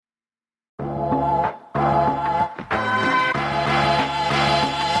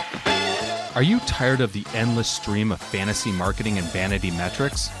Are you tired of the endless stream of fantasy marketing and vanity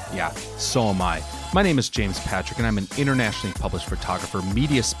metrics? Yeah, so am I. My name is James Patrick, and I'm an internationally published photographer,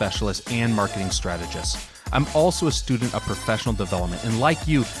 media specialist, and marketing strategist. I'm also a student of professional development, and like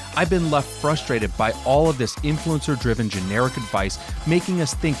you, I've been left frustrated by all of this influencer-driven generic advice, making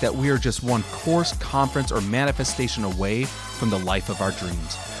us think that we are just one course, conference, or manifestation away from the life of our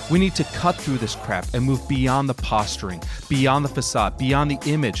dreams. We need to cut through this crap and move beyond the posturing, beyond the facade, beyond the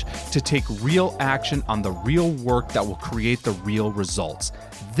image, to take real action on the real work that will create the real results.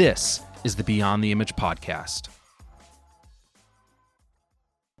 This is the Beyond the Image podcast.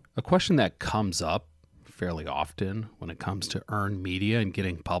 A question that comes up fairly often when it comes to earned media and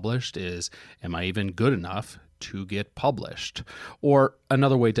getting published is, am I even good enough to get published? Or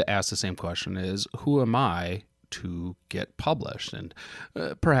another way to ask the same question is, who am I to get published? And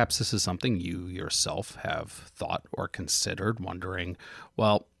perhaps this is something you yourself have thought or considered, wondering,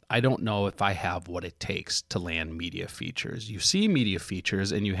 well, I don't know if I have what it takes to land media features. You see media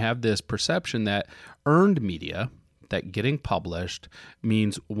features and you have this perception that earned media, that getting published,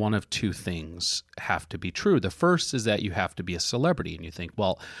 means one of two things have to be true. The first is that you have to be a celebrity, and you think,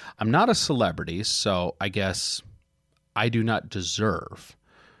 well, I'm not a celebrity, so I guess I do not deserve,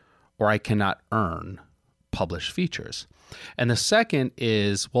 or I cannot earn published features. And the second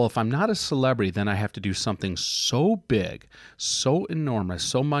is, well, if I'm not a celebrity, then I have to do something so big, so enormous,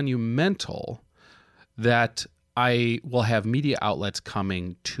 so monumental that I will have media outlets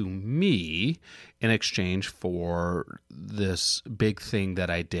coming to me in exchange for this big thing that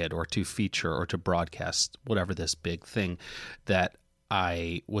I did, or to feature or to broadcast whatever this big thing that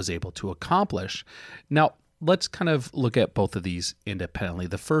I was able to accomplish. Now, let's kind of look at both of these independently.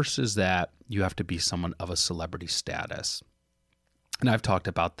 The first is that you have to be someone of a celebrity status. And I've talked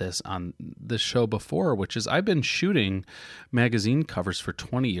about this on the show before, which is I've been shooting magazine covers for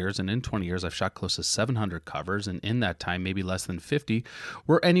 20 years. And in 20 years, I've shot close to 700 covers. And in that time, maybe less than 50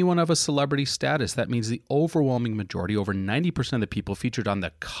 were anyone of a celebrity status. That means the overwhelming majority, over 90% of the people featured on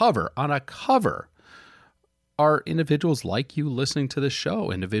a cover, are individuals like you listening to this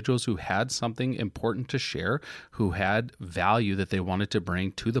show, individuals who had something important to share, who had value that they wanted to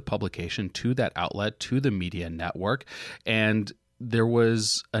bring to the publication, to that outlet, to the media network. And there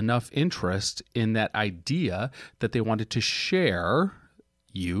was enough interest in that idea that they wanted to share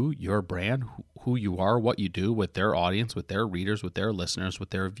you, your brand, who you are, what you do with their audience, with their readers, with their listeners,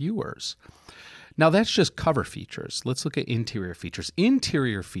 with their viewers. Now, that's just cover features. Let's look at interior features.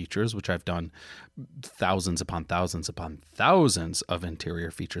 Interior features, which I've done thousands upon thousands upon thousands of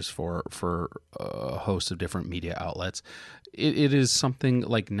interior features for a host of different media outlets. It is something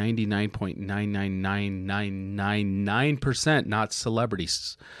like 99.999999% not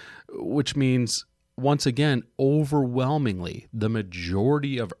celebrities, which means, once again, overwhelmingly, the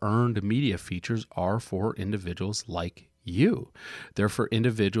majority of earned media features are for individuals like you. They're for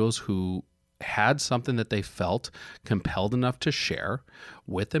individuals who had something that they felt compelled enough to share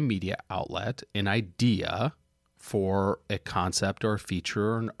with a media outlet, an idea for a concept or a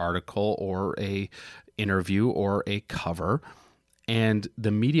feature or an article or a interview or a cover, and the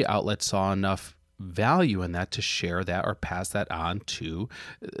media outlet saw enough value in that to share that or pass that on to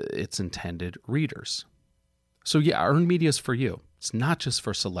its intended readers. So yeah, earned media is for you. It's not just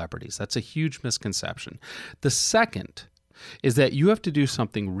for celebrities. That's a huge misconception. The second is that you have to do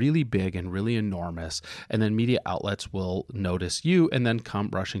something really big and really enormous, and then media outlets will notice you and then come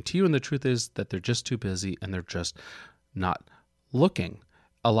rushing to you. And the truth is that they're just too busy and they're just not looking.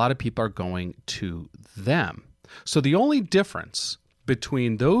 A lot of people are going to them. So the only difference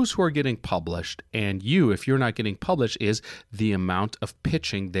between those who are getting published and you, if you're not getting published, is the amount of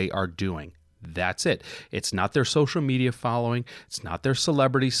pitching they are doing. That's it. It's not their social media following. It's not their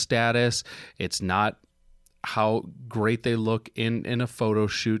celebrity status. It's not how great they look in a photo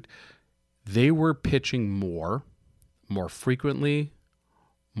shoot. They were pitching more frequently,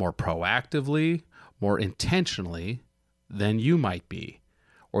 more proactively, more intentionally than you might be,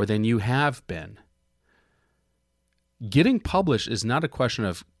 or than you have been. Getting published is not a question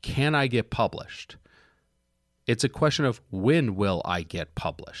of, can I get published? It's a question of, when will I get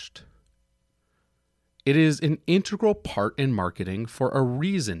published? It is an integral part in marketing for a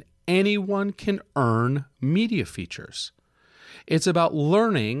reason. Anyone can earn media features. It's about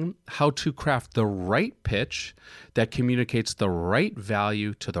learning how to craft the right pitch that communicates the right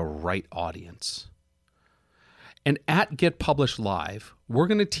value to the right audience. And at Get Published Live, we're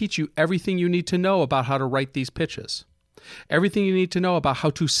going to teach you everything you need to know about how to write these pitches. everything you need to know about how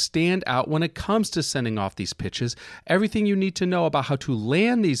to stand out when it comes to sending off these pitches, everything you need to know about how to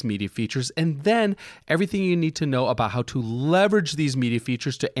land these media features, and then everything you need to know about how to leverage these media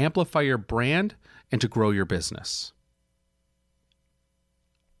features to amplify your brand and to grow your business.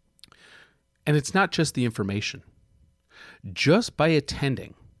 And it's not just the information. Just by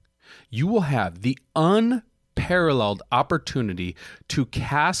attending, you will have the unparalleled opportunity to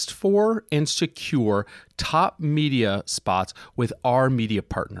cast for and secure top media spots with our media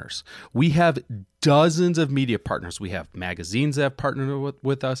partners. We have dozens of media partners. We have magazines that have partnered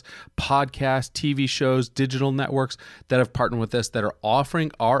with us, podcasts, TV shows, digital networks that have partnered with us that are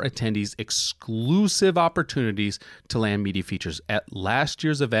offering our attendees exclusive opportunities to land media features. At last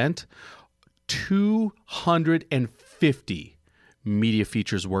year's event, 250 media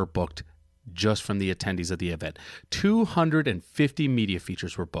features were booked just from the attendees of the event. 250 media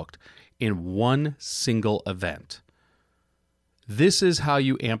features were booked in one single event. This is how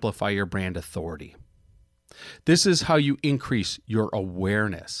you amplify your brand authority. This is how you increase your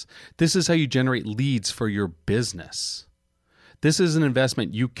awareness. This is how you generate leads for your business. This is an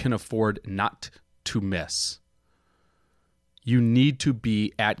investment you can afford not to miss. You need to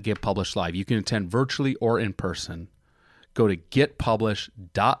be at Get Published Live. You can attend virtually or in person. Go to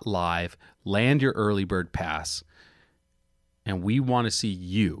getpublished.live, land your early bird pass, and we want to see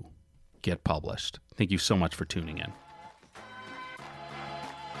you get published. Thank you so much for tuning in.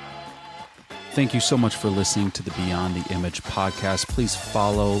 Thank you so much for listening to the Beyond the Image podcast. Please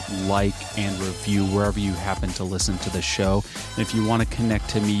follow, like, and review wherever you happen to listen to the show. And if you want to connect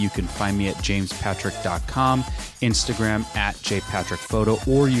to me, you can find me at jamespatrick.com, Instagram at jpatrickphoto,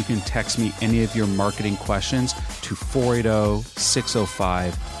 or you can text me any of your marketing questions to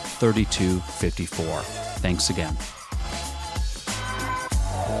 480-605-3254. Thanks again.